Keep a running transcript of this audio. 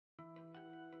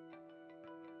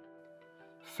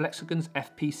Flexicon's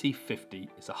FPC50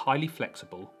 is a highly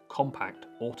flexible, compact,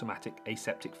 automatic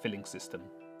aseptic filling system.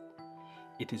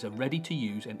 It is a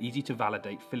ready-to-use and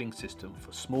easy-to-validate filling system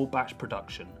for small batch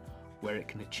production where it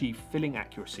can achieve filling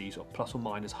accuracies of plus or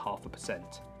minus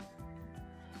 0.5%.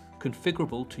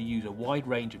 Configurable to use a wide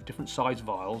range of different size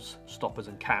vials, stoppers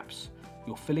and caps,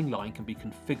 your filling line can be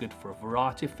configured for a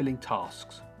variety of filling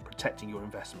tasks, protecting your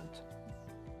investment.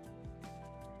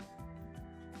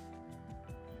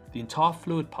 The entire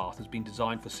fluid path has been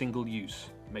designed for single use,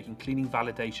 making cleaning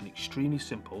validation extremely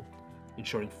simple,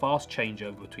 ensuring fast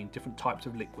changeover between different types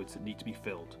of liquids that need to be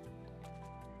filled.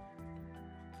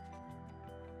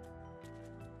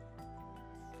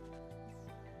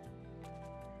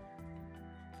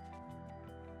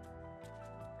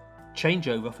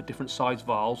 Changeover for different size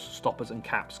vials, stoppers and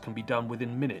caps can be done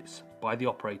within minutes by the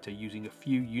operator using a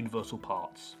few universal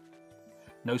parts.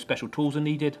 No special tools are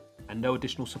needed and no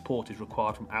additional support is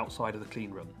required from outside of the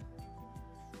clean room.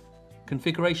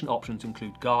 Configuration options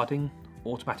include guarding,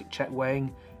 automatic check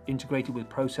weighing, integrated with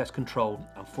process control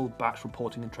and full batch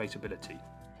reporting and traceability.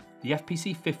 The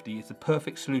FPC50 is the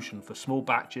perfect solution for small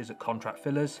batches at contract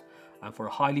fillers and for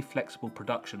a highly flexible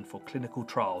production for clinical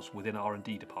trials within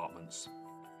R&D departments.